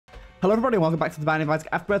Hello everybody, welcome back to the Binding of Isaac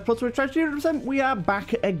Afterbirth Plus Strategy 100%. We are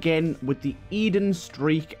back again with the Eden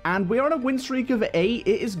streak, and we are on a win streak of 8.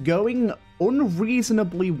 It is going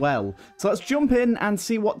unreasonably well. So let's jump in and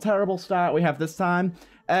see what terrible start we have this time.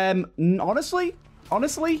 Honestly,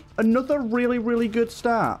 another really good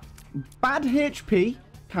start. Bad HP,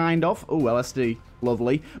 kind of. Oh, LSD,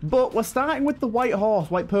 lovely. But we're starting with the white horse,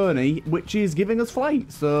 white pony, which is giving us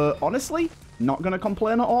flight. So honestly, not going to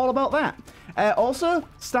complain at all about that. Also,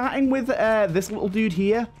 starting with this little dude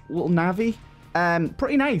here, little Navi,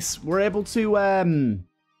 pretty nice. We're able to,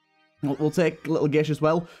 we'll take little Gish as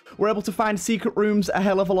well. We're able to find secret rooms a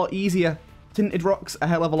hell of a lot easier. Tinted rocks a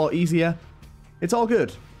hell of a lot easier. It's all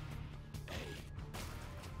good.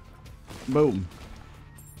 Boom.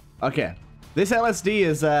 Okay, this LSD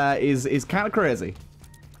is kind of crazy.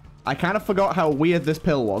 I kind of forgot how weird this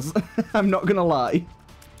pill was. I'm not gonna lie.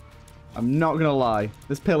 I'm not going to lie.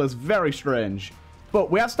 This pill is very strange.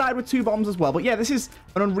 But we have started with 2 bombs as well. But yeah, this is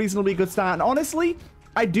an unreasonably good start. And honestly,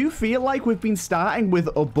 I do feel like we've been starting with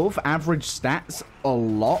above average stats a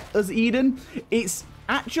lot as Eden. It's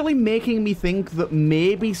actually making me think that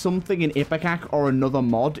maybe something in Ipecac or another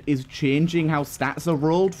mod is changing how stats are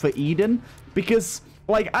rolled for Eden. Because,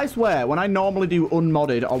 like, I swear, when I normally do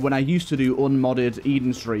unmodded, or when I used to do unmodded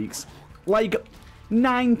Eden streaks, like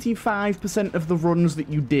 95% of the runs that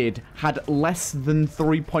you did had less than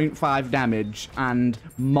 3.5 damage and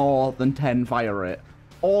more than 10 fire rate.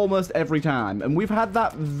 Almost every time. And we've had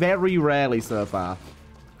that very rarely so far.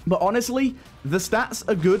 But honestly, the stats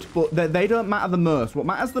are good, but they don't matter the most. What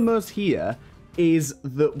matters the most here is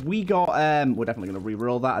that we got, we're definitely going to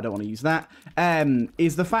reroll that, I don't want to use that,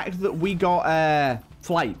 is the fact that we got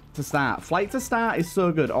flight to start. Flight to start is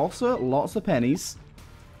so good. Also, lots of pennies.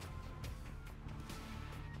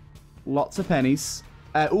 Lots of pennies.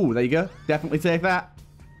 Ooh, there you go. Definitely take that.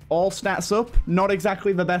 All stats up. Not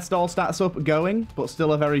exactly the best all stats up going, but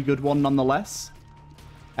still a very good one nonetheless.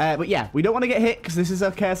 But yeah, we don't want to get hit because this is a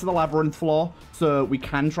Curse of the Labyrinth floor, so we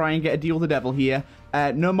can try and get a deal with the devil here.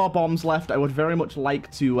 No more bombs left. I would very much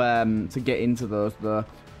like to get into those, though.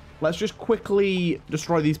 Let's just quickly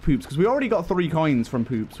destroy these poops, because we already got 3 coins from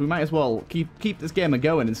poops. We might as well keep this game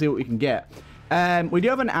going and see what we can get. We do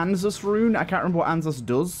have an Anzus rune. I can't remember what Anzus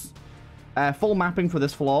does. Full mapping for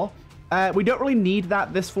this floor. We don't really need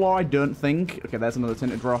that this floor, I don't think. Okay, there's another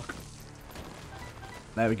tinted rock.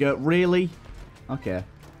 There we go. Really? Okay.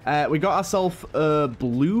 We got ourselves a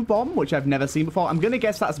blue bomb, which I've never seen before. I'm going to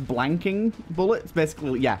guess that's blanking bullets.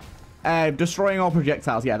 Basically, yeah. Destroying all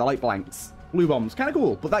projectiles. Yeah, they're like blanks. Blue bombs. Kind of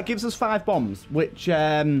cool. But that gives us 5 bombs, which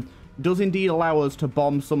does indeed allow us to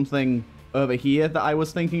bomb something over here that I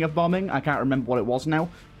was thinking of bombing. I can't remember what it was now.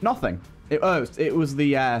 Nothing. It was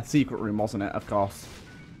the secret room, wasn't it? Of course.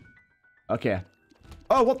 Okay.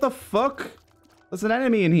 Oh, what the fuck? There's an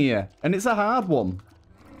enemy in here, and it's a hard one.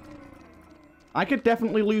 I could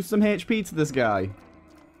definitely lose some HP to this guy.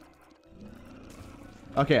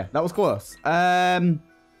 Okay, that was close.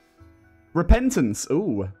 Repentance.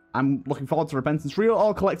 Ooh, I'm looking forward to Repentance. Real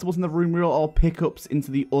all collectibles in the room. Real all pickups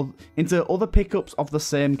into other pickups of the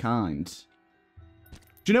same kind.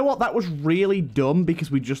 Do you know what? That was really dumb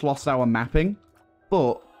because we just lost our mapping.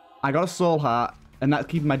 But I got a soul heart, and that's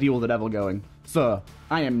keeping my deal with the devil going. So,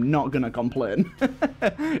 I am not going to complain.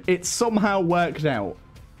 It somehow worked out.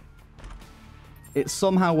 It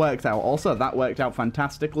somehow worked out. Also, that worked out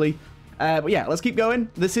fantastically. But yeah, let's keep going.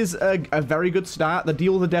 This is a very good start. The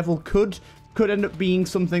deal with the devil could end up being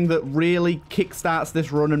something that really kickstarts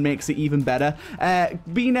this run and makes it even better.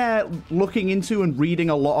 Been looking into and reading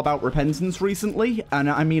a lot about Repentance recently, and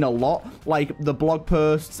I mean a lot. Like the blog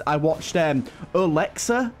posts, I watched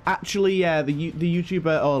Alexa, actually, the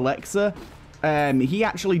YouTuber Alexa. He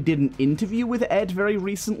actually did an interview with Ed very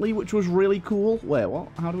recently, which was really cool. Wait, what?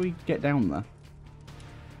 How do we get down there?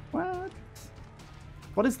 What?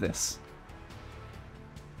 What is this?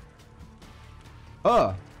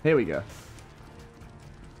 Oh, here we go.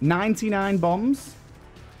 99 bombs.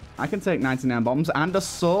 I can take 99 bombs and a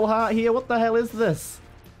soul heart here. What the hell is this?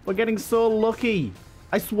 We're getting so lucky.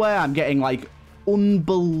 I swear I'm getting like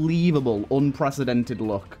unbelievable, unprecedented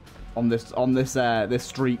luck on this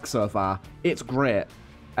streak so far. It's great.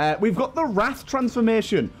 We've got the Wrath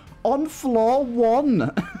transformation on floor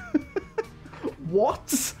 1.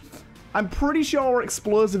 What? I'm pretty sure we're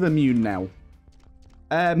explosive immune now.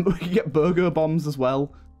 We can get burger bombs as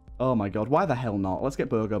well. Oh my god, why the hell not? Let's get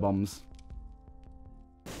burger bombs.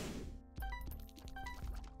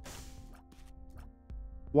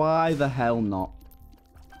 Why the hell not?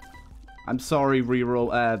 I'm sorry,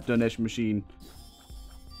 reroll donation machine.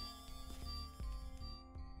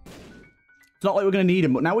 It's not like we're going to need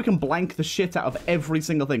him, but now we can blank the shit out of every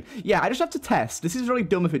single thing. Yeah, I just have to test. This is really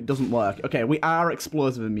dumb if it doesn't work. Okay, we are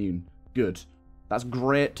explosive immune. Good. That's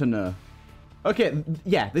great to know. Okay,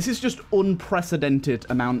 yeah, this is just unprecedented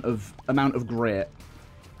amount of great.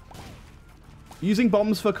 Using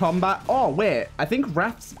bombs for combat. Oh, wait. I think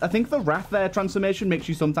the Wrath there transformation makes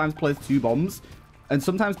you sometimes place 2 bombs and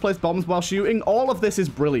sometimes place bombs while shooting. All of this is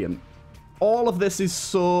brilliant. All of this is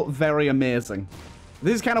so very amazing.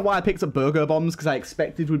 This is kind of why I picked up Burgo bombs, because I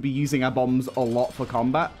expected we'd be using our bombs a lot for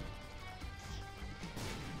combat.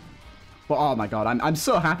 But oh my god, I'm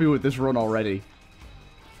so happy with this run already.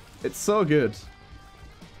 It's so good.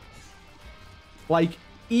 Like,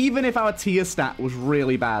 even if our tier stat was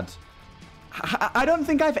really bad, I don't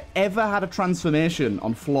think I've ever had a transformation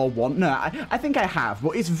on floor 1. No, I think I have,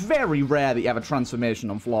 but it's very rare that you have a transformation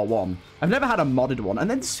on floor 1. I've never had a modded one. And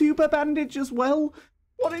then Super Bandage as well?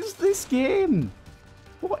 What is this game?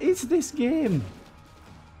 What is this game?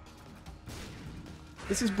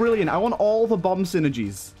 This is brilliant. I want all the bomb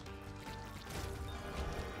synergies.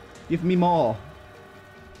 Give me more.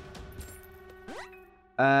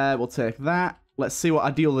 We'll take that. Let's see what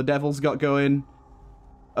Ideal the Devil's got going.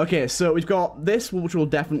 Okay, so we've got this, which we'll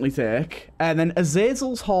definitely take. And then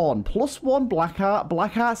Azazel's Horn. +1 Blackheart.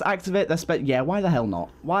 Blackhearts activate their spell. Yeah, why the hell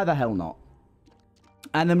not? Why the hell not?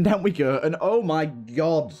 And then down we go. And oh my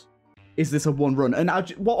god, is this a one run? And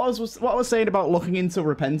what I was saying about looking into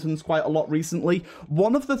Repentance quite a lot recently,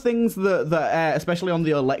 one of the things that especially on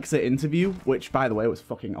the Alexa interview, which, by the way, was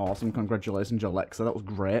fucking awesome. Congratulations, Alexa. That was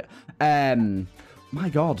great. My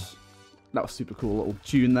god. That was super cool little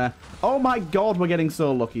tune there. Oh my god, we're getting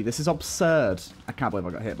so lucky. This is absurd. I can't believe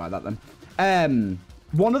I got hit by that then.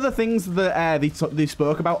 One of the things that they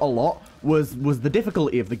spoke about a lot was the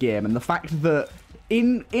difficulty of the game, and the fact that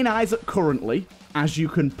in Isaac currently, as you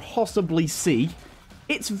can possibly see,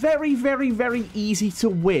 it's very, very, very easy to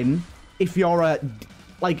win if you're a,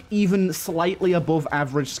 like, even slightly above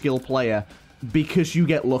average skill player, because you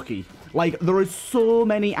get lucky. Like, there are so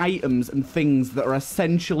many items and things that are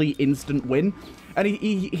essentially instant win. And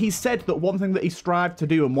he said that one thing that he strived to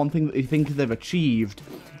do, and one thing that he thinks they've achieved,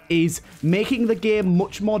 is making the game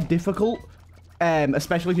much more difficult,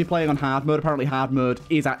 especially if you're playing on hard mode. Apparently hard mode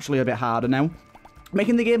is actually a bit harder now.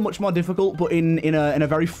 Making the game much more difficult, but in a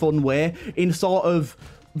very fun way, in sort of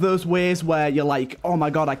those ways where you're like, oh my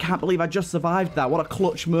god, I can't believe I just survived that. What a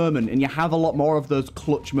clutch moment. And you have a lot more of those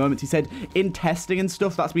clutch moments. He said in testing and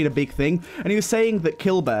stuff, that's been a big thing. And he was saying that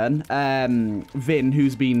Kilburn, Vin,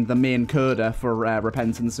 who's been the main coder for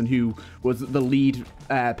Repentance and who was the lead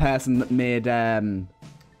person that made the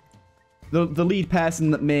lead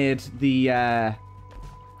person that made the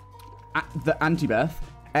Antibirth.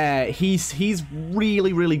 He's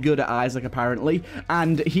really, really good at Isaac, apparently,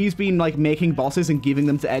 and he's been, like, making bosses and giving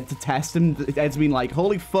them to Ed to test, and Ed's been like,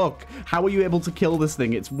 holy fuck, how are you able to kill this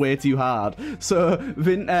thing? It's way too hard. So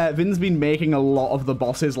Vin's been making a lot of the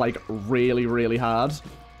bosses, like, really, really hard.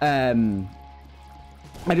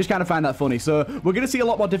 I just kind of find that funny. So we're going to see a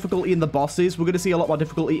lot more difficulty in the bosses. We're going to see a lot more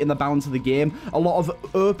difficulty in the balance of the game. A lot of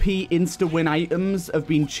OP insta-win items have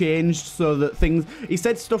been changed so that things... He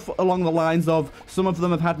said stuff along the lines of some of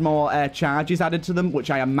them have had more charges added to them,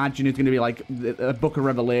 which I imagine is going to be like the Book of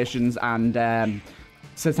Revelations and...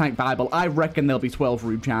 Satanic Bible. I reckon there'll be 12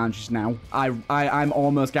 room charges now. I'm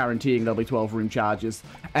almost guaranteeing there'll be 12 room charges.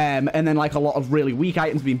 And then, like, a lot of really weak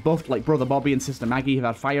items being buffed, like Brother Bobby and Sister Maggie have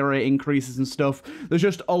had fire rate increases and stuff. There's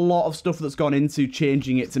just a lot of stuff that's gone into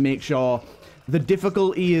changing it to make sure the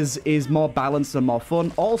difficulty is more balanced and more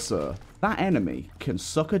fun. Also, that enemy can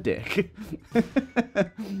suck a dick.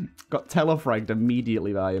 Got telefragged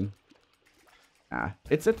immediately by him. Ah,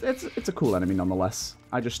 it's a cool enemy nonetheless.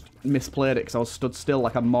 I just misplayed it because I was stood still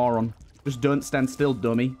like a moron. Just don't stand still,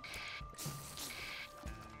 dummy.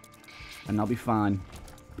 And I'll be fine.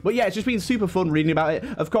 But yeah, it's just been super fun reading about it.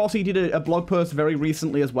 Of course, he did a blog post very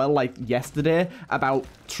recently as well, like yesterday, about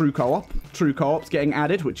True Co-op. True Co-op's getting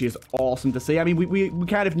added, which is awesome to see. I mean, we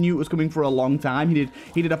kind of knew it was coming for a long time. He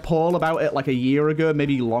did a poll about it like a year ago,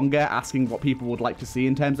 maybe longer, asking what people would like to see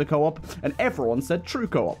in terms of co-op. And everyone said True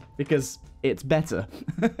Co-op, because it's better.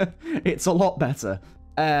 It's a lot better.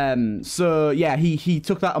 So yeah, he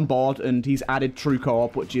took that on board and he's added True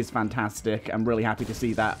Co-op, which is fantastic. I'm really happy to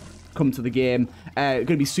see that come to the game. Going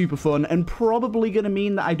to be super fun and probably going to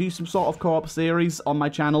mean that I do some sort of co-op series on my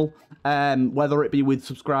channel, whether it be with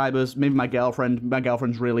subscribers, maybe my girlfriend. My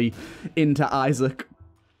girlfriend's really into Isaac.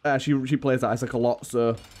 She plays Isaac a lot,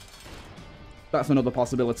 so that's another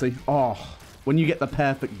possibility. Oh, when you get the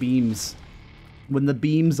perfect beams, when the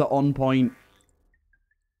beams are on point.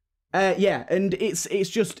 Yeah, and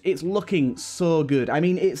it's looking so good. I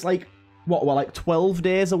mean, it's like what, we're like 12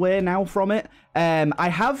 days away now from it. I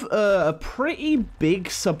have a pretty big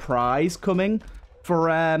surprise coming for,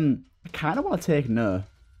 I kind of want to take no.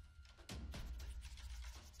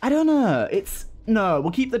 I don't know. No,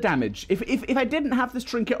 we'll keep the damage. If I didn't have this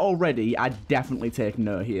trinket already, I'd definitely take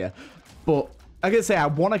no here. But I gotta say, I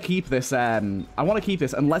want to keep this. I want to keep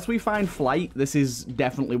this. Unless we find flight, this is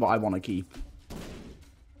definitely what I want to keep.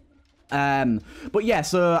 But yeah,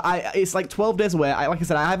 so it's like 12 days away. Like I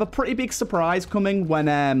said, I have a pretty big surprise coming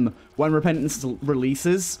when Repentance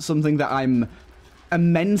releases, something that I'm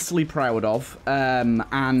immensely proud of,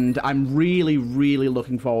 and I'm really, really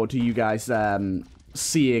looking forward to you guys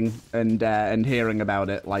seeing and hearing about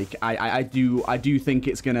it. Like I do think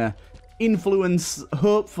it's gonna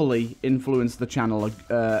hopefully influence the channel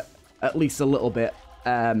at least a little bit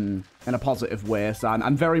in a positive way. So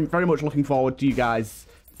I'm very, very much looking forward to you guys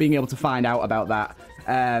being able to find out about that,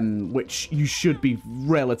 which you should be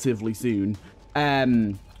relatively soon.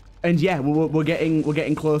 And yeah, we're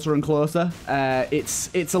getting closer and closer.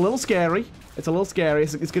 It's a little scary. It's a little scary.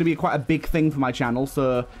 It's going to be quite a big thing for my channel,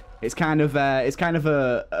 so it's kind of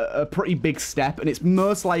a pretty big step, and it's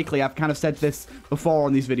most likely, I've kind of said this before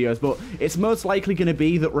on these videos, but it's most likely going to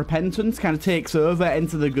be that Repentance kind of takes over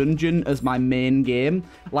Enter the Gungeon as my main game.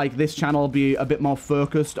 Like, this channel will be a bit more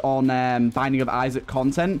focused on Binding of Isaac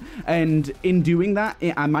content, and in doing that,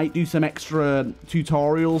 I might do some extra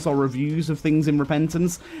tutorials or reviews of things in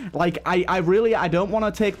Repentance. Like, I don't want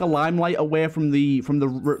to take the limelight away from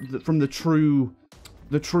the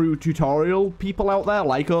true tutorial people out there,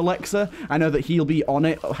 like Alexa. I know that he'll be on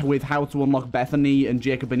it with how to unlock Bethany and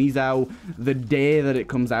Jacob and Esau the day that it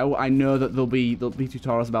comes out. I know that there'll be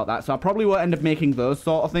tutorials about that, so I probably won't end up making those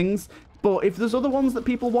sort of things. But if there's other ones that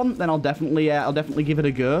people want, then I'll definitely give it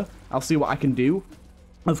a go. I'll see what I can do.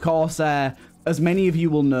 Of course, as many of you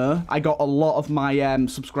will know, I got a lot of my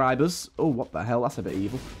subscribers. Oh, what the hell? That's a bit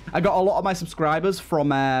evil. I got a lot of my subscribers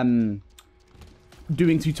from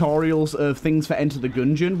doing tutorials of things for Enter the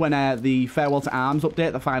Gungeon. When the Farewell to Arms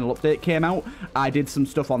update, the final update, came out, I did some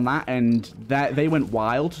stuff on that, and they went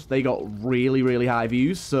wild. They got really, really high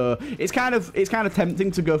views, so it's kind of tempting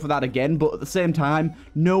to go for that again, but at the same time,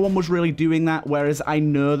 no one was really doing that, whereas I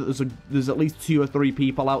know that there's at least 2 or 3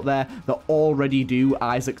 people out there that already do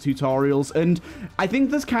Isaac tutorials, and I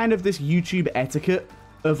think there's kind of this YouTube etiquette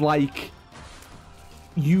of, like,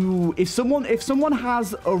 if someone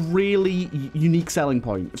has a really unique selling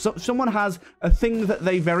point, if someone has a thing that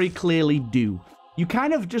they very clearly do, you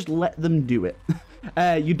kind of just let them do it.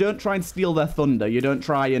 You don't try and steal their thunder. You don't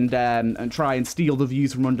try and steal the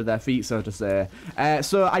views from under their feet, so to say.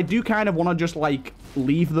 So I do kind of want to just, like,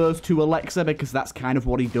 leave those to Alexa, because that's kind of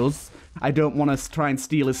what he does. I don't want to try and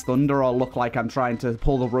steal his thunder or look like I'm trying to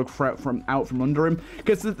pull the rug out from under him.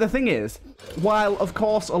 Because the thing is, while, of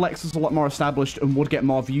course, Alexa's a lot more established and would get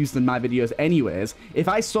more views than my videos anyways, if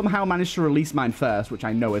I somehow manage to release mine first, which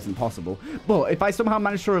I know isn't possible, but if I somehow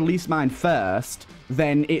manage to release mine first,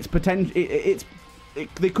 then they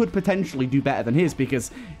could potentially do better than his,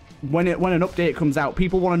 because when an update comes out,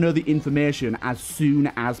 people want to know the information as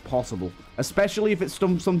soon as possible, especially if it's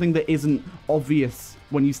something that isn't obvious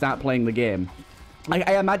when you start playing the game.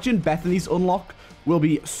 I imagine Bethany's unlock will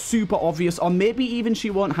be super obvious, or maybe even she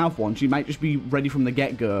won't have one. She might just be ready from the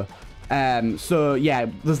get-go. So yeah,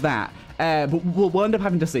 there's that. But we'll end up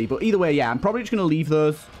having to see. But either way, yeah, I'm probably just going to leave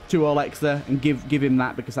those to Alexa and give him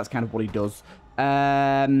that, because that's kind of what he does.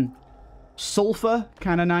 Sulfur,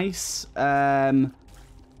 kind of nice.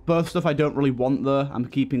 Both stuff I don't really want, though. I'm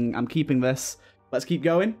keeping this. Let's keep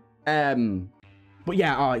going. But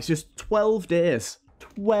yeah, it's just 12 days.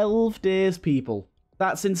 12 days, people.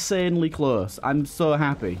 That's insanely close. I'm so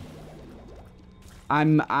happy.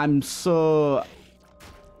 I'm so...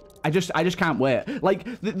 I just can't wait. Like,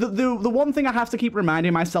 the one thing I have to keep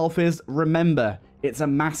reminding myself is, remember, it's a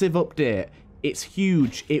massive update. It's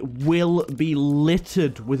huge. It will be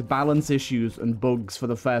littered with balance issues and bugs for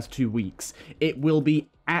the first 2 weeks. It will be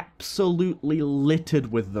absolutely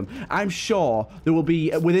littered with them. I'm sure there will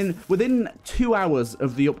be, within 2 hours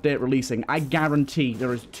of the update releasing, I guarantee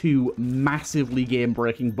there is 2 massively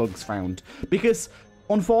game-breaking bugs found. Because,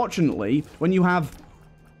 unfortunately, when you have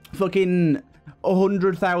fucking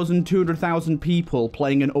 100,000, 200,000 people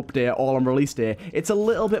playing an update all on release day, it's a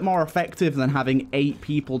little bit more effective than having 8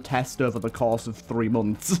 people test over the course of 3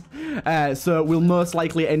 months. So we'll most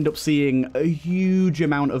likely end up seeing a huge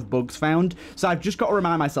amount of bugs found. So I've just got to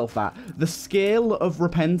remind myself that the scale of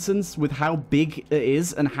Repentance, with how big it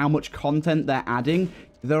is and how much content they're adding,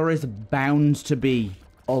 there is bound to be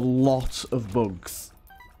a lot of bugs.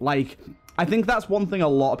 Like, I think that's one thing a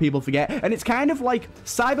lot of people forget. And it's kind of like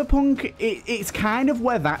Cyberpunk, it's kind of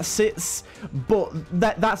where that sits, but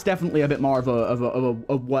that's definitely a bit more of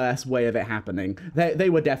a worse way of it happening. They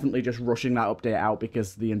were definitely just rushing that update out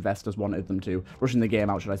because the investors wanted them to. Rushing the game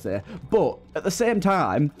out, should I say. But at the same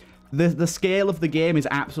time, the scale of the game is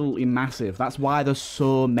absolutely massive. That's why there's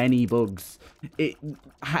so many bugs.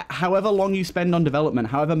 However long you spend on development,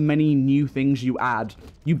 however many new things you add,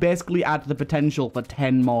 you basically add the potential for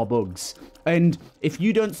 10 more bugs. And if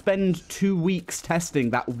you don't spend 2 weeks testing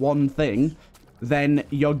that one thing, then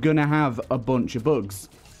you're gonna have a bunch of bugs.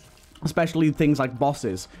 Especially things like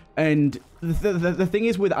bosses. And the thing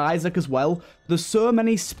is with Isaac as well, there's so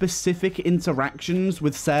many specific interactions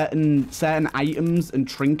with certain items and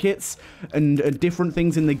trinkets and different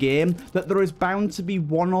things in the game that there is bound to be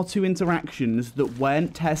 1 or 2 interactions that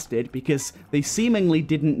weren't tested because they seemingly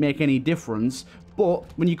didn't make any difference. But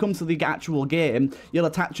when you come to the actual game, you'll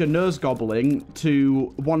attach a nose goblin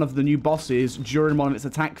to one of the new bosses during one of its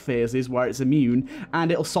attack phases where it's immune,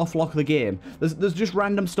 and it'll soft lock the game. There's just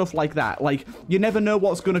random stuff like that. Like, you never know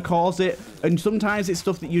what's going to cause it, and sometimes it's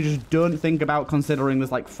stuff that you just don't think about considering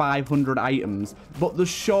there's like 500 items. But there's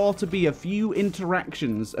sure to be a few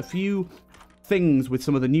interactions, a few things with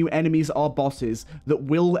some of the new enemies or bosses that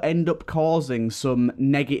will end up causing some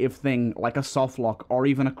negative thing, like a soft lock or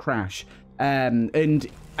even a crash. And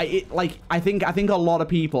I think a lot of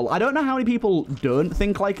people, I don't know how many people don't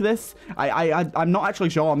think like this. I'm not actually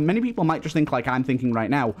sure. Many people might just think like I'm thinking right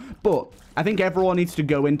now, but I think everyone needs to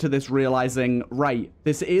go into this realizing, right,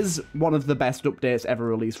 this is one of the best updates ever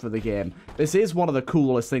released for the game. This is one of the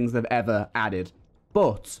coolest things they've ever added.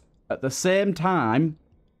 But at the same time,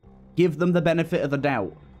 give them the benefit of the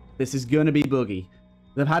doubt. This is going to be buggy.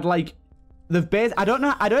 They've had like, I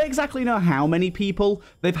don't exactly know how many people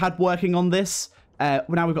they've had working on this. Now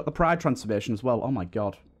we've got the Pride transformation as well. Oh my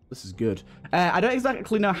god, this is good. I don't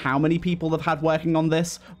exactly know how many people they've had working on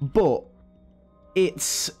this, but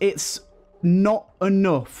it's not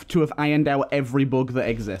enough to have ironed out every bug that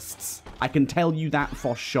exists. I can tell you that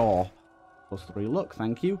for sure. +3 luck,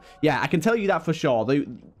 thank you. Yeah, I can tell you that for sure.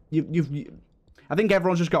 I think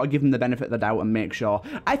everyone's just got to give them the benefit of the doubt and make sure.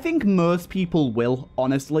 I think most people will,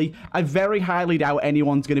 honestly. I very highly doubt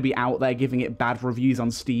anyone's going to be out there giving it bad reviews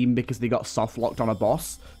on Steam because they got soft-locked on a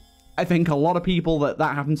boss. I think a lot of people that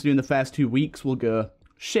happens to in the first 2 weeks will go,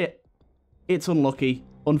 shit, it's unlucky,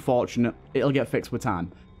 unfortunate, it'll get fixed with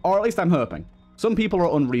time. Or at least I'm hoping. Some people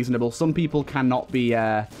are unreasonable. Some people cannot be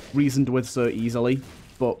reasoned with so easily.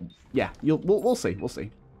 But yeah, we'll see. We'll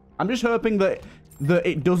see. I'm just hoping that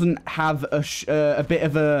it doesn't have a bit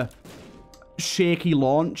of a shaky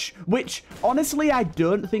launch, which honestly I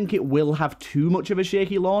don't think it will have too much of a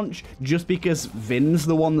shaky launch, just because Vin's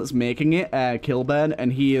the one that's making it, Kilburn,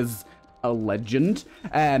 and he is a legend,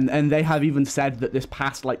 and they have even said that this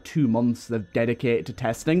past like 2 months they've dedicated to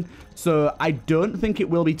testing, so I don't think it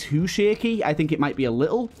will be too shaky. I think it might be a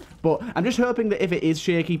little, but I'm just hoping that if it is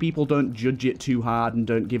shaky, people don't judge it too hard and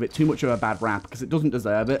don't give it too much of a bad rap, because it doesn't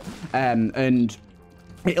deserve it, and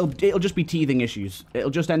it'll just be teething issues.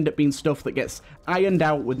 It'll just end up being stuff that gets ironed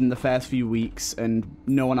out within the first few weeks and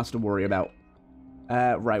no one has to worry about.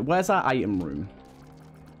 Right, where's our item room?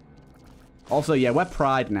 Also, yeah, we're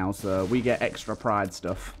Pride now, so we get extra Pride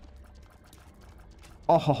stuff.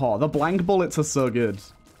 Oh, the blank bullets are so good.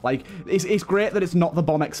 Like, it's great that it's not the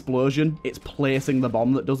bomb explosion, it's placing the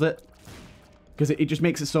bomb that does it. Because it just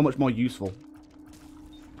makes it so much more useful.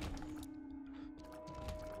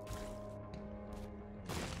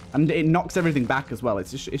 And it knocks everything back as well.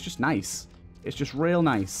 It's just nice. It's just real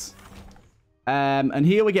nice. And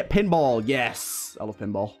here we get pinball. Yes, I love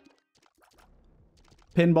pinball.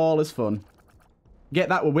 Pinball is fun. Get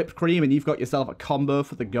that with whipped cream and you've got yourself a combo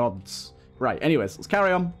for the gods. Right, anyways, let's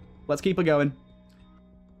carry on. Let's keep it going.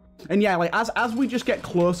 And yeah, like as we just get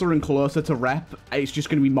closer and closer to rep, it's just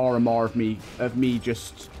going to be more and more of me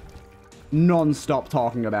just non-stop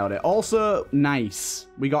talking about it. Also, nice.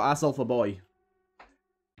 We got ourselves a boy.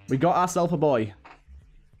 We got ourselves a boy.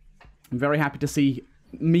 I'm very happy to see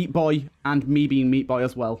Meat Boy and me being Meat Boy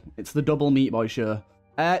as well. It's the double Meat Boy show.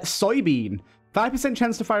 Soybean. 5%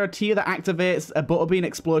 chance to fire a tier that activates a butterbean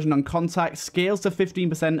explosion on contact. Scales to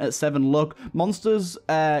 15% at 7 luck. Monsters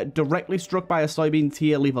directly struck by a soybean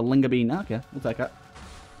tier leave a linger bean. Okay, we'll take that.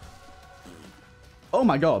 Oh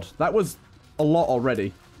my god, that was a lot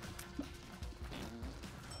already.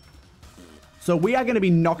 So we are going to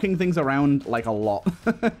be knocking things around like a lot.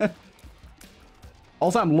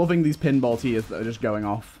 Also, I'm loving these pinball tiers that are just going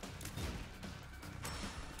off.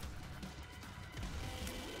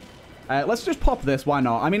 Let's just pop this. Why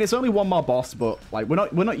not? I mean, it's only one more boss, but like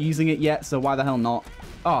we're not using it yet, so why the hell not?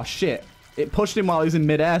 Oh shit! It pushed him while he was in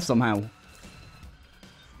midair somehow.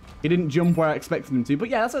 He didn't jump where I expected him to. But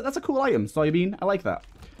yeah, that's a cool item, soybean. I like that.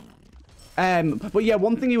 But yeah,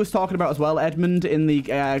 one thing he was talking about as well, Edmund, in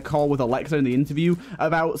the call with Alexa in the interview,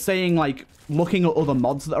 about saying, like, looking at other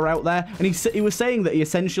mods that are out there. And he was saying that he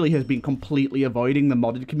essentially has been completely avoiding the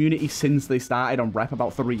modded community since they started on Rep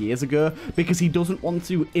about 3 years ago, because he doesn't want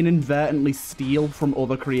to inadvertently steal from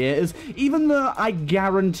other creators, even though I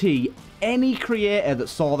guarantee any creator that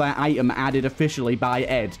saw their item added officially by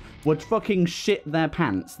Ed would fucking shit their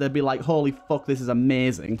pants. They'd be like, holy fuck, this is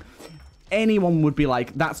amazing. Anyone would be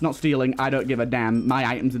like, that's not stealing, I don't give a damn, my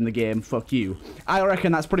item's in the game, fuck you. I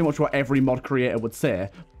reckon that's pretty much what every mod creator would say.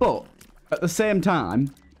 But, at the same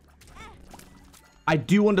time, I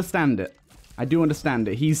do understand it. I do understand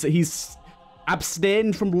it. He's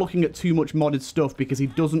abstained from looking at too much modded stuff because he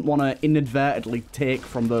doesn't want to inadvertently take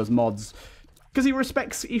from those mods. Because he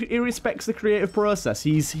respects the creative process.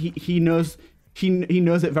 He knows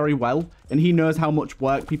it very well, and he knows how much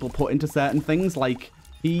work people put into certain things, like...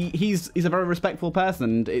 He's a very respectful person,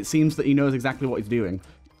 and it seems that he knows exactly what he's doing.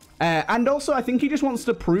 And also, I think he just wants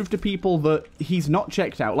to prove to people that he's not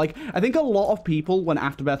checked out. Like, I think a lot of people, when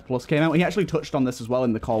Afterbirth Plus came out, he actually touched on this as well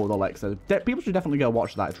in the call with Alexa. People should definitely go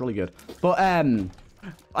watch that. It's really good. But,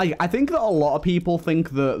 I think that a lot of people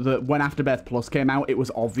think that when Afterbirth Plus came out, it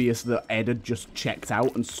was obvious that Ed had just checked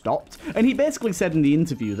out and stopped. And he basically said in the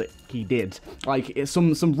interview that he did. Like,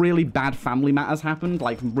 some really bad family matters happened,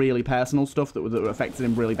 like really personal stuff that affected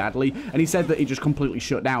him really badly. And he said that he just completely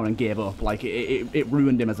shut down and gave up. Like, it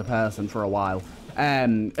ruined him as a person for a while.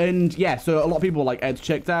 And yeah, so a lot of people were like, Ed's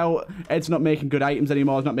checked out, Ed's not making good items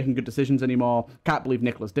anymore, he's not making good decisions anymore, can't believe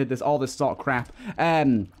Nicholas did this, all this sort of crap.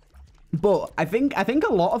 But I think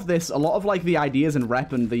a lot of this, a lot of like the ideas and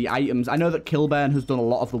rep and the items, I know that Kilburn has done a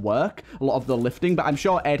lot of the work, a lot of the lifting, but I'm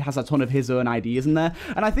sure Ed has a ton of his own ideas in there.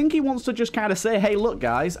 And I think he wants to just kind of say, hey, look,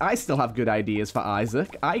 guys, I still have good ideas for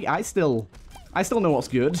Isaac. I still know what's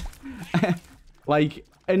good. Like,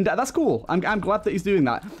 and that's cool. I'm glad that he's doing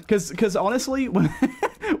that. Because honestly,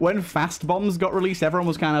 when Fast Bombs got released, everyone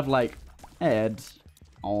was kind of like, Ed,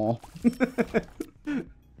 aw.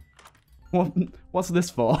 What's this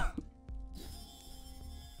for?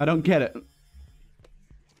 I don't get it. I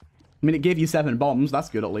mean, it gave you 7 bombs. That's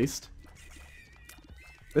good, at least.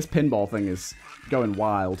 This pinball thing is going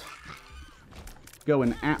wild.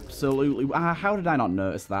 Going absolutely... how did I not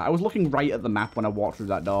notice that? I was looking right at the map when I walked through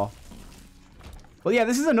that door. Well, yeah,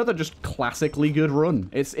 this is another just classically good run.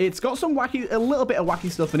 It's got some wacky... a little bit of wacky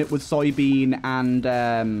stuff in it with soybean and...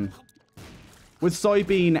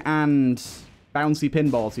 bouncy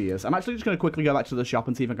pinball tiers. I'm actually just going to quickly go back to the shop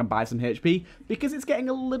and see if I can buy some HP, because it's getting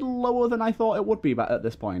a little lower than I thought it would be at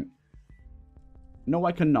this point. No,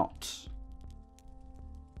 I cannot.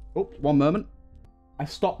 Oh, one moment. I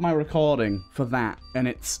stopped my recording for that, and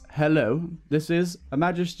it's, hello, this is Her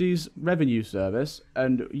Majesty's Revenue Service,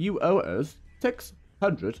 and you owe us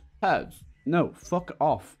 600 heads. No, fuck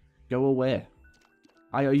off. Go away.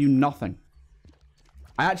 I owe you nothing.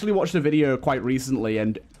 I actually watched a video quite recently,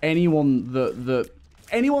 and anyone that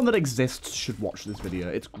exists should watch this video.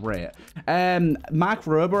 It's great. Mark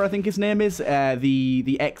Rober, I think his name is,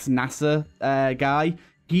 the ex-NASA guy.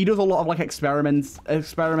 He does a lot of like experiment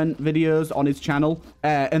videos on his channel,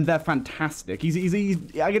 and they're fantastic.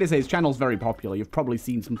 I gotta say, his channel's very popular. You've probably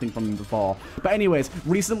seen something from him before. But anyways,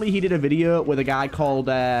 recently he did a video with a guy called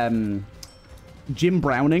Jim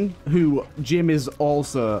Browning, who Jim is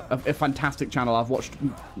also a fantastic channel. I've watched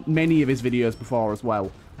many of his videos before as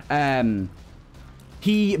well.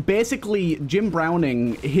 He basically, Jim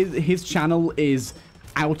Browning, his channel is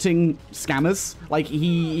outing scammers. Like,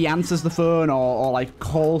 he answers the phone or like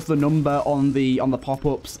calls the number on the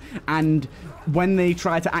pop-ups, and when they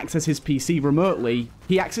try to access his PC remotely,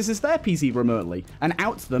 he accesses their PC remotely and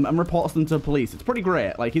outs them and reports them to the police. It's pretty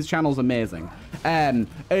great. Like, his channel's amazing. And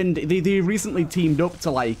they recently teamed up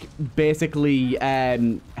to, like, basically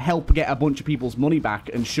help get a bunch of people's money back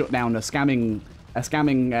and shut down a scamming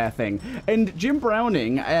thing. And Jim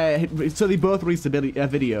Browning, so they both released a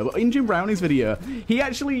video, but in Jim Browning's video, he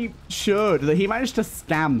actually showed that he managed to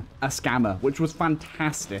scam a scammer, which was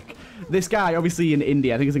fantastic. This guy, obviously in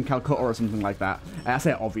India, I think he's in Calcutta or something like that. I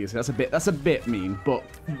say obviously, that's a bit mean, but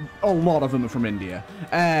a lot of them are from India.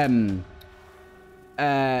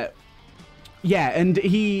 Yeah, and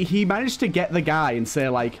he managed to get the guy and say,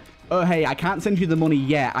 like, oh, hey, I can't send you the money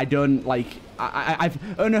yet. I don't, like, I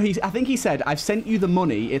think he said, I've sent you the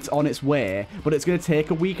money, it's on its way, but it's going to take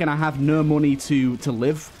a week and I have no money to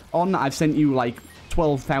live on. I've sent you, like,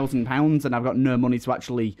 £12,000 and I've got no money to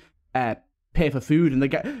actually pay for food, and the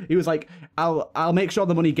guy, he was like, I'll make sure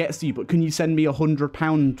the money gets to you, but can you send me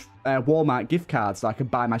 £100 Walmart gift card so I can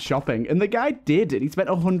buy my shopping? And the guy did, and he spent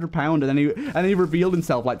 £100, and then he revealed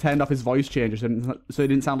himself, like turned off his voice changer so he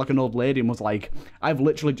didn't sound like an old lady, and was like, I've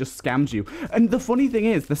literally just scammed you. And the funny thing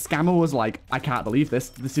is, the scammer was like, I can't believe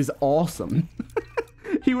this is awesome.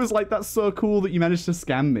 He was like, that's so cool that you managed to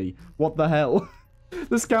scam me. What the hell?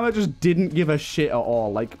 The scammer just didn't give a shit at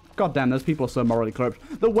all. Like, goddamn, those people are so morally corrupt.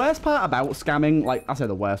 The worst part about scamming, like, I say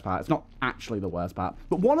the worst part, it's not actually the worst part,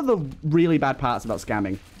 but one of the really bad parts about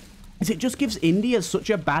scamming is it just gives India such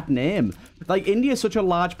a bad name. Like, India is such a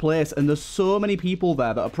large place, and there's so many people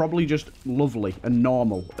there that are probably just lovely and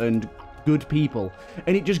normal and good people,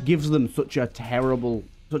 and it just gives them such a terrible,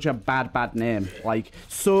 such a bad name. Like,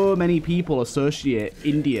 so many people associate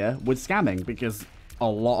India with scamming because a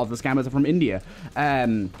lot of the scammers are from India.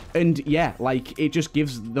 And yeah, like, it just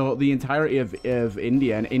gives the entirety of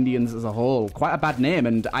India and Indians as a whole quite a bad name.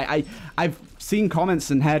 And I've seen comments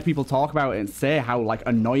and heard people talk about it and say how, like,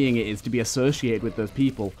 annoying it is to be associated with those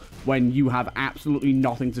people when you have absolutely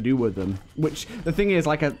nothing to do with them. Which, the thing is,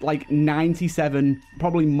 like 97,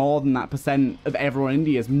 probably more than that % of everyone in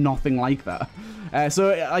India is nothing like that.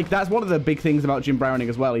 So, like, that's one of the big things about Jim Browning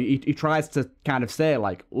as well. He tries to kind of say,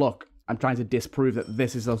 like, look, I'm trying to disprove that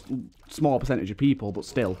this is a small percentage of people, but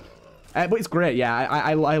still. But it's great, yeah.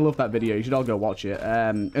 I love that video. You should all go watch it.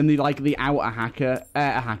 And they out a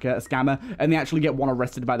scammer, and they actually get one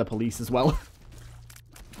arrested by the police as well.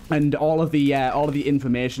 And all of the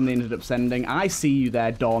information they ended up sending. I see you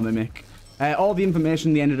there, door mimic. All the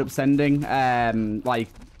information they ended up sending, like,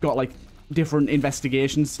 got like different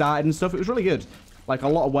investigations started and stuff. It was really good. Like, a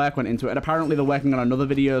lot of work went into it, and apparently they're working on another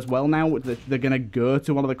video as well now. They're gonna go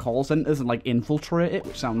to one of the call centers and, like, infiltrate it,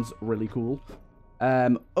 which sounds really cool.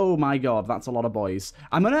 Oh my god, that's a lot of boys.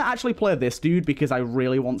 I'm gonna actually play this dude because I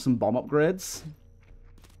really want some bomb upgrades.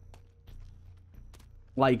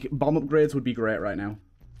 Like, bomb upgrades would be great right now.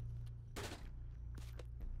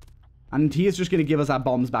 And he is just gonna give us our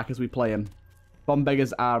bombs back as we play him. Bomb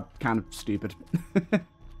beggars are kind of stupid.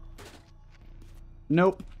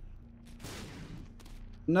 Nope.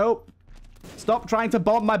 Nope. Stop trying to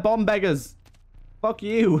bomb my bomb beggars. Fuck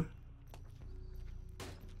you.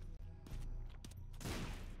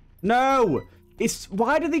 No.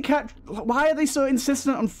 Why are they so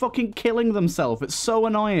insistent on fucking killing themselves? It's so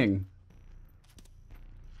annoying.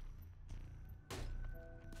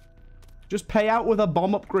 Just pay out with a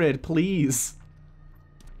bomb upgrade, please.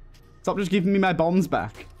 Stop just giving me my bombs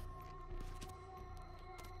back.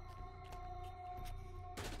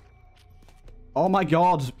 Oh my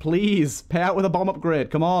god, please. Pay out with a bomb upgrade.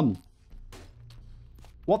 Come on.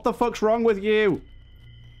 What the fuck's wrong with you?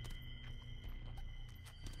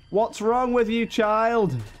 What's wrong with you,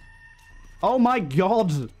 child? Oh my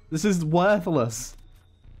god. This is worthless.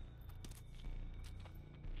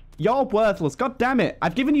 You're worthless. God damn it.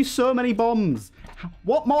 I've given you so many bombs.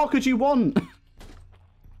 What more could you want?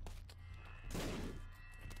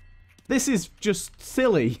 This is just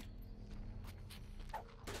silly.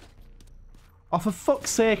 Oh, for fuck's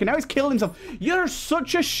sake. And now he's killed himself. You're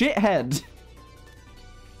such a shithead.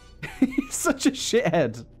 He's such a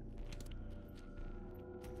shithead.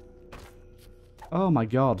 Oh, my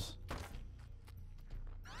God.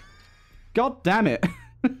 God damn it.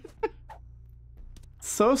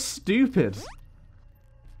 So stupid.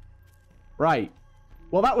 Right.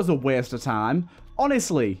 Well, that was a waste of time.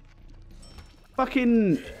 Honestly.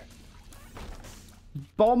 Fucking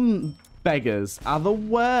bomb beggars are the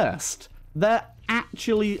worst. They're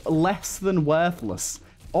actually less than worthless.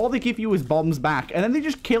 All they give you is bombs back, and then they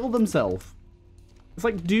just kill themselves. It's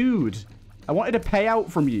like, dude, I wanted a payout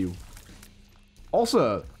from you.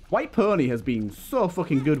 Also, White Pony has been so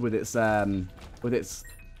fucking good with its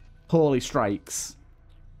holy strikes.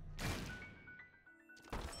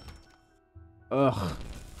 Ugh.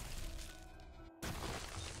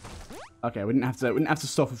 Okay, we didn't have to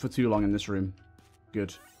suffer for too long in this room.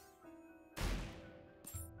 Good.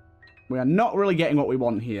 We are not really getting what we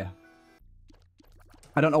want here.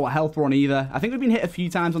 I don't know what health we're on either. I think we've been hit a few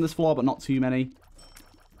times on this floor, but not too many.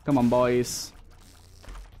 Come on, boys.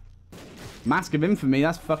 Mask of Infamy,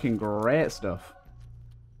 that's fucking great stuff.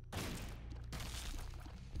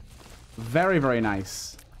 Very, very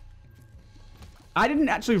nice. I didn't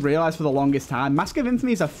actually realize for the longest time, Mask of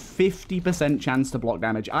Infamy is a 50% chance to block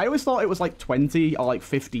damage. I always thought it was like 20 or like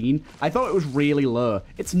 15. I thought it was really low.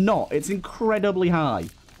 It's not. It's incredibly high.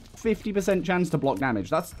 50% chance to block damage.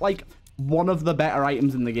 That's like one of the better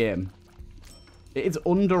items in the game. It is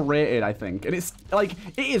underrated, I think. And it's like,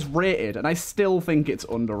 it is rated, and I still think it's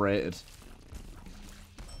underrated.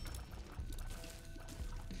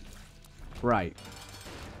 Right.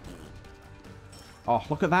 Oh,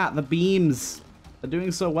 look at that. The beams. They're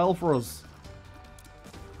doing so well for us.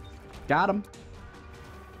 Got him.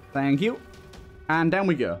 Thank you. And down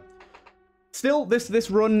we go. Still,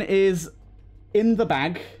 this run is in the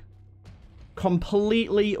bag.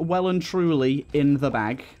 Completely, well and truly in the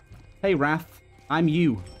bag. Hey, Wrath. I'm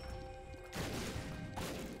you.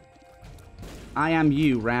 I am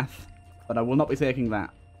you, Wrath. But I will not be taking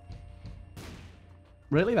that.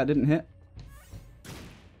 Really? That didn't hit?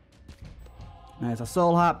 There's a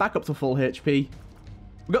soul heart. Back up to full HP.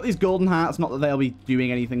 We've got these golden hearts. Not that they'll be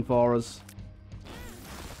doing anything for us.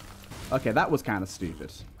 Okay, that was kind of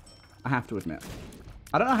stupid. I have to admit.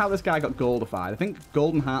 I don't know how this guy got goldified. I think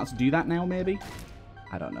golden hearts do that now, maybe?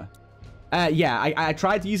 I don't know. Yeah, I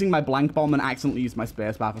tried using my blank bomb and accidentally used my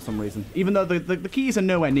spacebar for some reason. Even though the keys are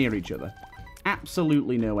nowhere near each other.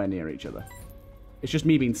 Absolutely nowhere near each other. It's just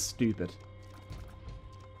me being stupid.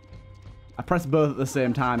 I pressed both at the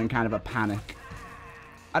same time in kind of a panic.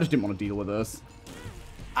 I just didn't want to deal with those.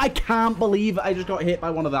 I can't believe I just got hit by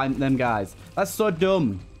one of them guys. That's so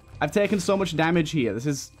dumb. I've taken so much damage here.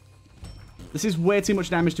 This is way too much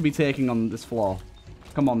damage to be taking on this floor.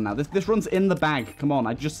 Come on now. This run's in the bag. Come on.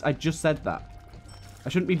 I just said that. I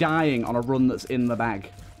shouldn't be dying on a run that's in the bag.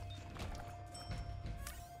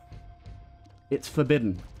 It's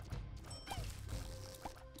forbidden.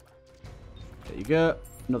 There you go.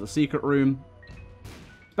 Another secret room.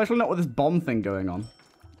 Especially not with this bomb thing going on.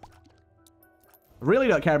 I really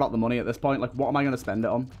don't care about the money at this point. Like, what am I going to spend it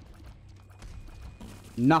on?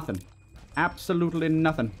 Nothing. Absolutely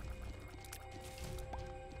nothing.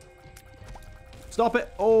 Stop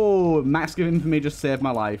it. Oh, Mask of Infamy just saved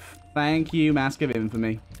my life. Thank you, Mask of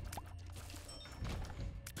Infamy.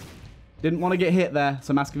 Didn't want to get hit there,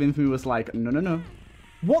 so Mask of Infamy was like, no, no, no.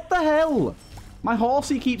 What the hell? My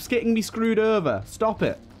horsey keeps getting me screwed over. Stop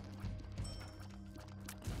it.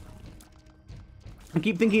 I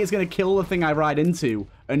keep thinking it's going to kill the thing I ride into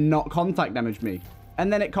and not contact damage me.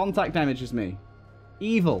 And then it contact damages me.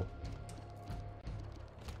 Evil.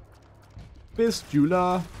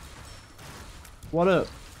 Fistula. What up,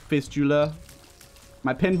 Fistula?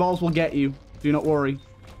 My pinballs will get you. Do not worry.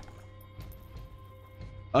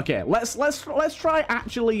 Okay, let's try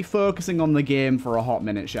actually focusing on the game for a hot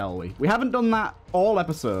minute, shall we? We haven't done that all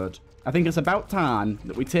episode. I think it's about time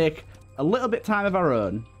that we take a little bit time of our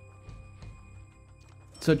own.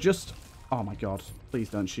 So just... Oh my god. Please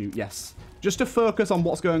don't shoot. Yes. Just to focus on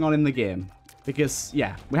what's going on in the game. Because,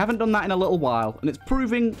 yeah, we haven't done that in a little while. And it's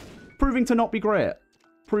proving to not be great.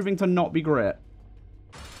 Proving to not be great.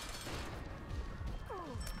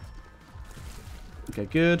 Okay,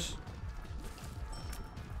 good.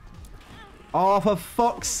 Oh, for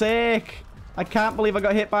fuck's sake. I can't believe I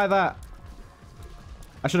got hit by that.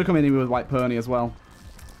 I should have come in here with White Pony as well.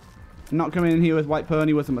 Not coming in here with White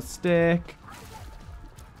Pony was a mistake.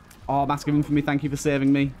 Oh, Mask of Infamy, thank you for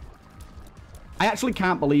saving me. I actually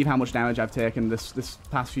can't believe how much damage I've taken this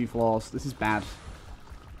past few floors. This is bad.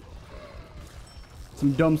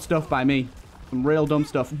 Some dumb stuff by me. Some real dumb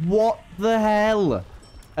stuff. What the hell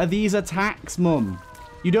are these attacks, Mum?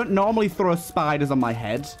 You don't normally throw spiders on my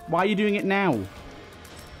head. Why are you doing it now?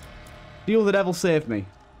 Deal the Devil saved me.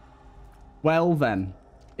 Well then.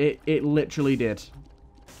 It literally did.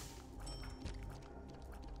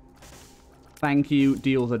 Thank you,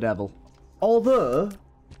 Deal the Devil. Although,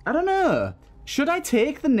 I don't know. Should I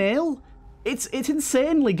take the nail? It's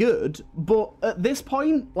insanely good, but at this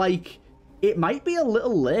point, like, it might be a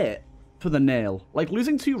little late for the nail. Like,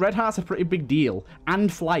 losing 2 red hearts is a pretty big deal.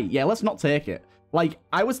 And flight. Yeah, let's not take it. Like,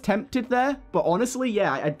 I was tempted there, but honestly,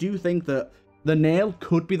 yeah, I do think that the nail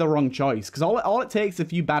could be the wrong choice. Because all it takes is a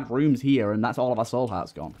few bad rooms here, and that's all of our soul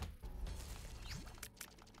hearts gone.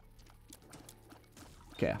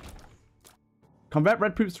 Okay. Convert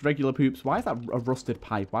red poops to regular poops. Why is that a rusted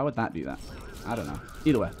pipe? Why would that do that? I don't know.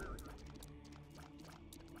 Either way.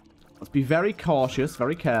 Let's be very cautious,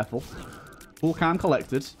 very careful. Cool, calm,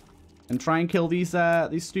 collected. And try and kill these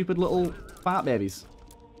stupid little fart babies.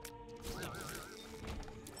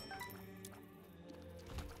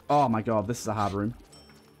 Oh my god, this is a hard room.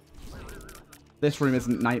 This room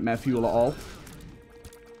isn't nightmare fuel at all.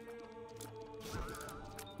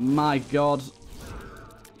 My god.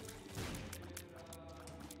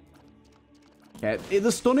 Okay,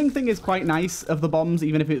 the stunning thing is quite nice of the bombs,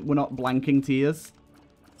 even if we're not blanking tears.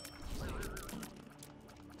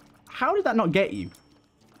 How did that not get you?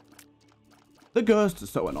 The ghosts are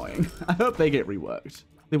so annoying. I hope they get reworked.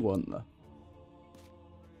 They won't, though.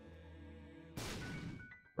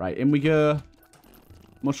 Right, in we go.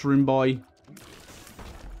 Mushroom boy.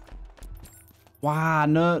 Wow,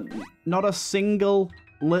 no, not a single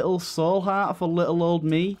little soul heart for little old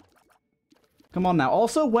me. Come on now.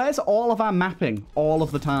 Also, where's all of our mapping all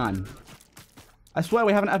of the time? I swear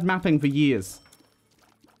we haven't had mapping for years.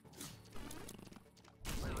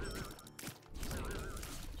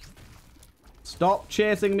 Stop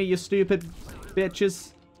chasing me, you stupid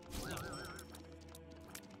bitches.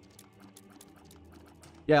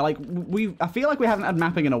 Yeah, like, I feel like we haven't had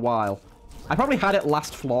mapping in a while. I probably had it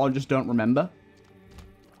last floor and just don't remember.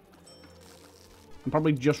 I'm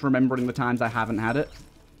probably just remembering the times I haven't had it.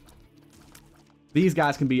 These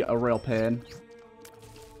guys can be a real pain.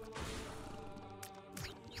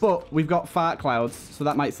 But we've got fart clouds, so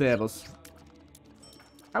that might save us.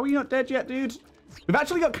 Are we not dead yet, dude? We've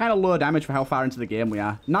actually got kind of low damage for how far into the game we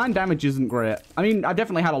are. 9 damage isn't great. I mean, I've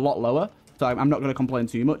definitely had a lot lower, so I'm not going to complain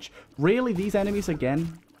too much. Really, these enemies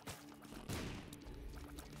again?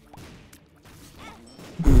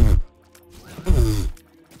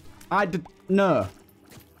 No.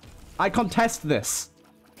 I contest this.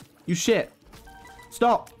 You shit.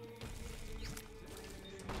 Stop.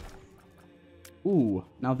 Ooh,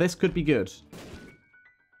 now this could be good.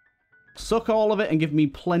 Suck all of it and give me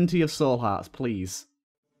plenty of soul hearts, please.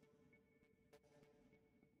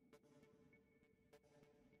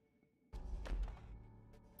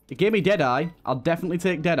 It gave me Deadeye. I'll definitely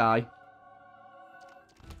take Deadeye.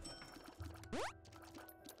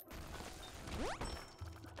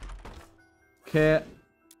 Okay.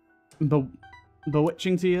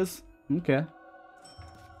 Bewitching Tears. Okay.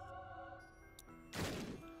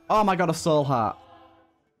 Oh my god, a soul heart.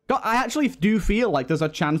 God, I actually do feel like there's a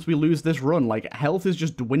chance we lose this run. Like, health is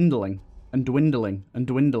just dwindling and dwindling and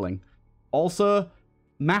dwindling. Also,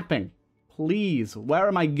 mapping. Please, where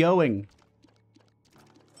am I going?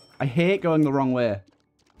 I hate going the wrong way.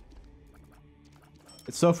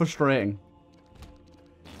 It's so frustrating.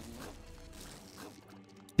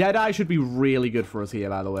 Deadeye should be really good for us here,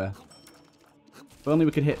 by the way. If only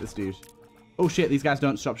we could hit this dude. Oh shit, these guys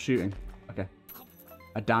don't stop shooting. Okay.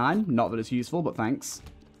 A dime. Not that it's useful, but thanks.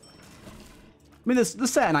 I mean, there's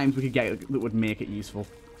certain items we could get that would make it useful.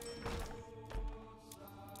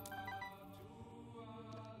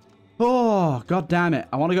 Oh, god damn it.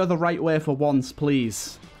 I want to go the right way for once,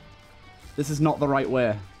 please. This is not the right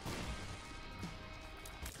way.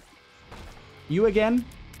 You again?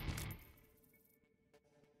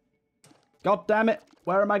 God damn it.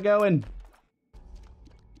 Where am I going?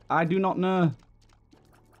 I do not know.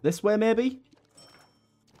 This way, maybe?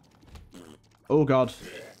 Oh, god.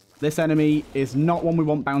 This enemy is not one we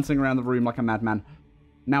want bouncing around the room like a madman.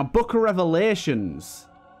 Now, Book of Revelations.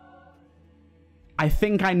 I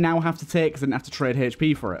think I now have to take because I didn't have to trade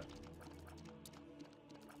HP for it.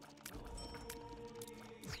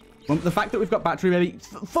 Well, the fact that we've got battery, maybe...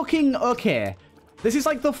 Fucking okay. This is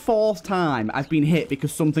like the 4th time I've been hit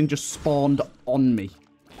because something just spawned on me.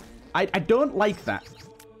 I don't like that.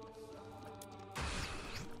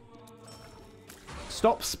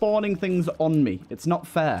 Stop spawning things on me. It's not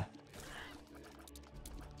fair.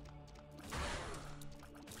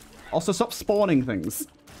 Also, stop spawning things.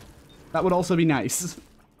 That would also be nice.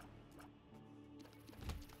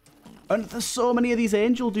 And there's so many of these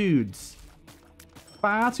angel dudes.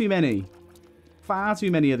 Far too many. Far too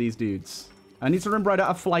many of these dudes. I need to remember I don't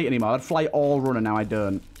have flight anymore. I'd fly all runner, now I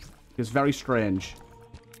don't. It's very strange.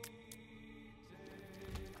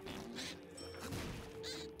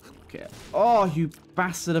 Okay. Oh, you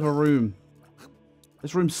bastard of a room.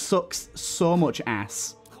 This room sucks so much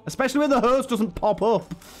ass. Especially when the hose doesn't pop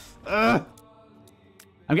up. Ugh.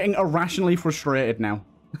 I'm getting irrationally frustrated now.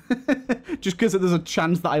 Just because there's a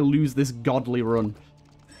chance that I lose this godly run.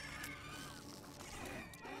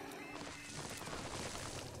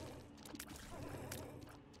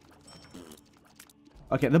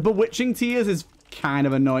 Okay, the Bewitching Tears is kind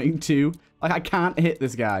of annoying too. Like, I can't hit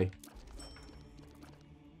this guy.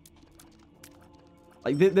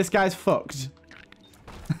 Like, this guy's fucked.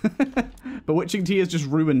 Bewitching Tears just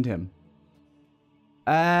ruined him.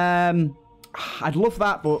 I'd love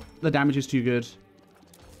that, but the damage is too good.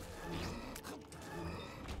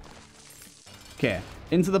 Okay,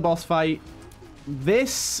 into the boss fight.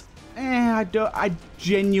 This, I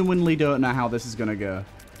genuinely don't know how this is gonna go.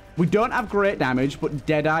 We don't have great damage, but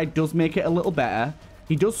Deadeye does make it a little better.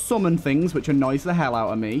 He does summon things, which annoys the hell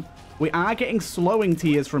out of me. We are getting slowing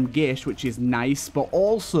tears from Gish, which is nice, but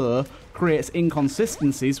also creates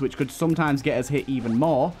inconsistencies, which could sometimes get us hit even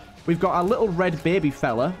more. We've got a little red baby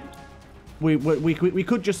fella. We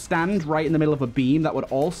could just stand right in the middle of a beam. That would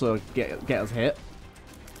also get us hit.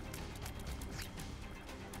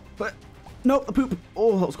 But, no, the poop.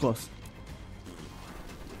 Oh, that was close.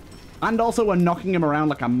 And also we're knocking him around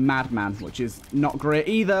like a madman, which is not great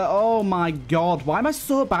either. Oh my god. Why am I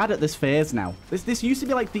so bad at this phase now? This used to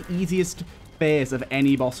be like the easiest phase of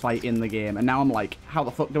any boss fight in the game. And now I'm like, how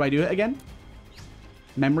the fuck do I do it again?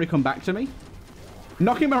 Memory come back to me?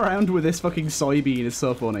 Knocking him around with this fucking soybean is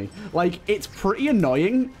so funny. Like, it's pretty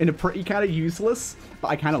annoying and a pretty kind of useless, but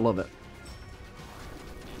I kind of love it.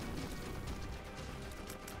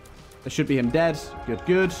 There should be him dead. Good,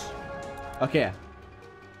 good. Okay.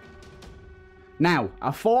 Now,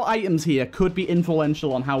 our 4 items here could be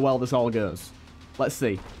influential on how well this all goes. Let's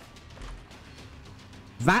see.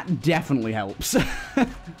 That definitely helps.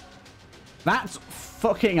 That's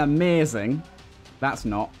fucking amazing. That's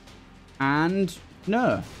not. And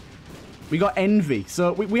no. We got envy.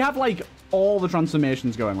 So we have like all the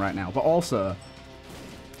transformations going right now, but also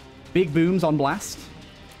big booms on blast.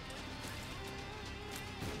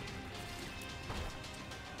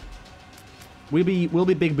 We'll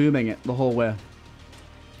be big booming it the whole way.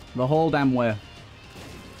 The whole damn way.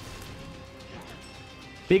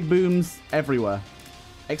 Big booms everywhere.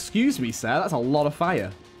 Excuse me, sir. That's a lot of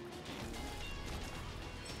fire.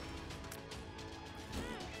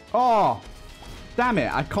 Oh, damn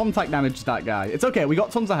it. I contact damaged that guy. It's okay. We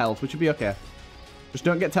got tons of health. We should be okay. Just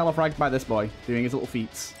don't get telefragged by this boy doing his little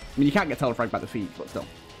feats. I mean, you can't get telefragged by the feet, but still.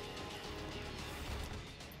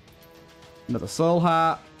 Another soul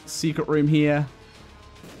heart. Secret room here.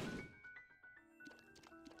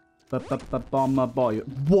 Bomber boy.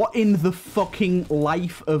 What in the fucking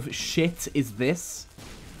life of shit is this?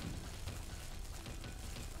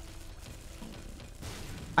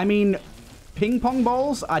 I mean, ping pong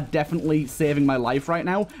balls are definitely saving my life right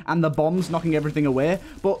now, and the bombs knocking everything away,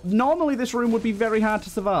 but normally this room would be very hard to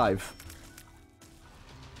survive.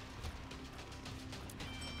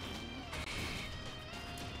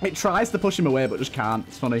 It tries to push him away, but just can't.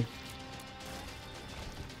 It's funny.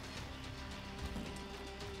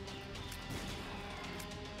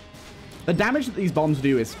 The damage that these bombs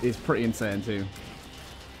do is pretty insane, too.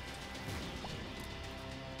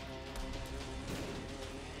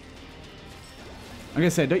 I'm gonna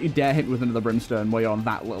say, don't you dare hit me with another brimstone while you're on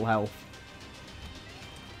that little health.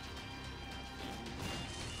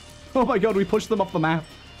 Oh my god, we pushed them off the map.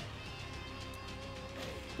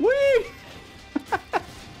 Whee!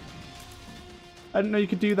 I didn't know you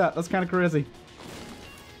could do that. That's kind of crazy.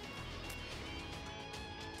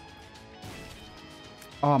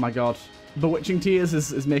 Oh my god. Bewitching Tears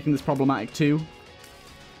is making this problematic too.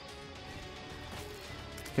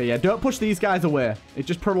 Okay, yeah, don't push these guys away. It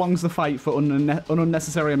just prolongs the fight for an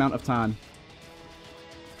unnecessary amount of time.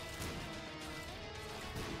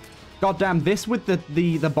 God damn, this with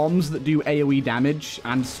the bombs that do AoE damage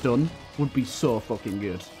and stun would be so fucking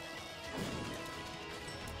good.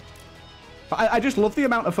 I just love the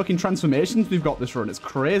amount of fucking transformations we've got this run. It's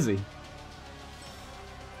crazy.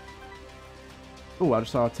 Oh, I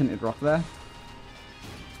just saw a tinted rock there.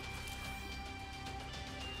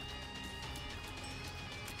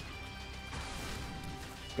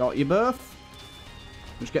 Got you both.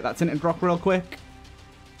 Just get that tinted rock real quick.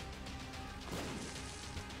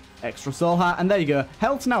 Extra soul heart. And there you go.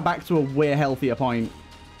 Health's now back to a way healthier point.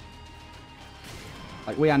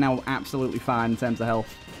 Like, we are now absolutely fine in terms of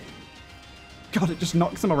health. God, it just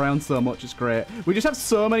knocks him around so much. It's great. We just have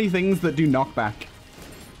so many things that do knockback.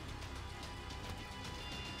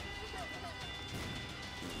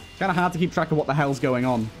 Kind of hard to keep track of what the hell's going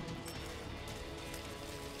on.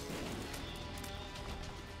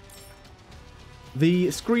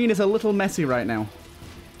 The screen is a little messy right now.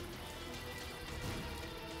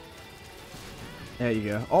 There you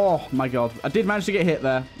go. Oh my god. I did manage to get hit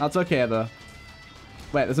there. That's okay though.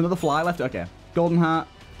 Wait, there's another fly left? Okay. Golden heart.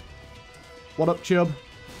 What up, Chub?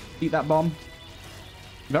 Eat that bomb.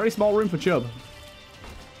 Very small room for Chub.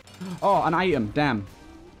 Oh, an item. Damn.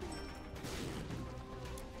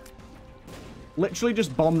 Literally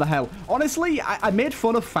just bomb the hell. Honestly, I made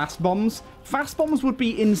fun of fast bombs. Fast bombs would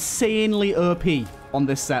be insanely OP on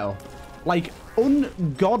this setup. Like,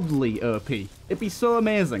 ungodly OP. It'd be so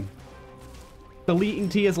amazing. Deleting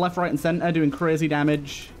tiers left, right, and center, doing crazy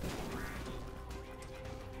damage.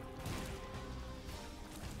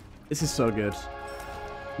 This is so good.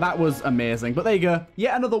 That was amazing. But there you go.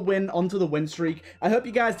 Yet another win onto the win streak. I hope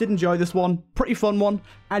you guys did enjoy this one. Pretty fun one.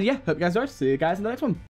 And yeah, hope you guys enjoyed. See you guys in the next one.